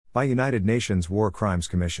by United Nations War Crimes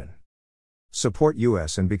Commission. Support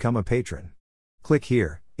US and become a patron. Click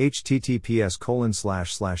here,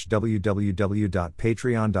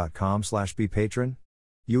 https://www.patreon.com/bepatron.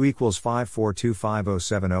 U equals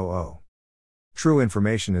 542507000. True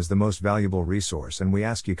information is the most valuable resource and we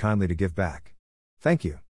ask you kindly to give back. Thank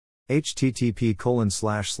you.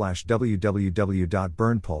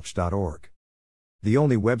 http://www.burnpulch.org. The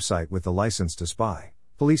only website with the license to spy.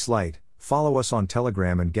 Police Light. Follow us on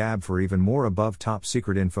Telegram and Gab for even more above top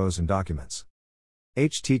secret infos and documents.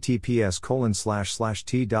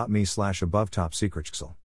 https://t.me/above top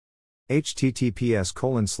secretxl.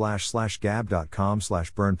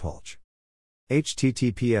 https://gab.com/burnpulch.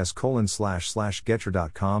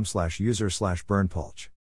 https://getter.com/user/burnpulch.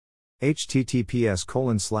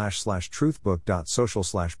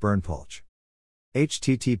 https://truthbook.social/burnpulch.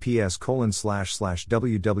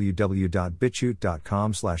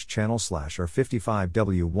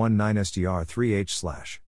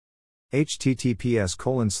 https://www.bitchute.com/channel/or55w19str3h/.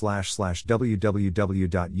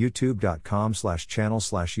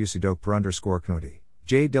 https://www.youtube.com/channel/usidokper_knudi,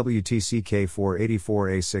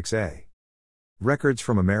 JWTCK484A6A. Records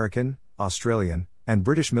from American, Australian, and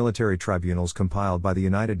British military tribunals compiled by the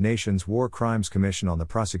United Nations War Crimes Commission on the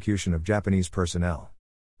prosecution of Japanese personnel.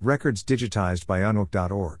 Records digitized by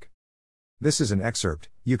unwok.org. This is an excerpt.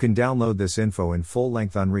 You can download this info in full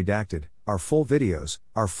length unredacted, our full videos,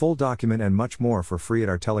 our full document and much more for free at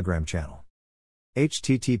our Telegram channel.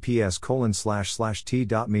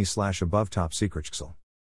 https://t.me/above top secretxl.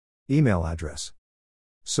 Email address.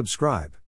 Subscribe.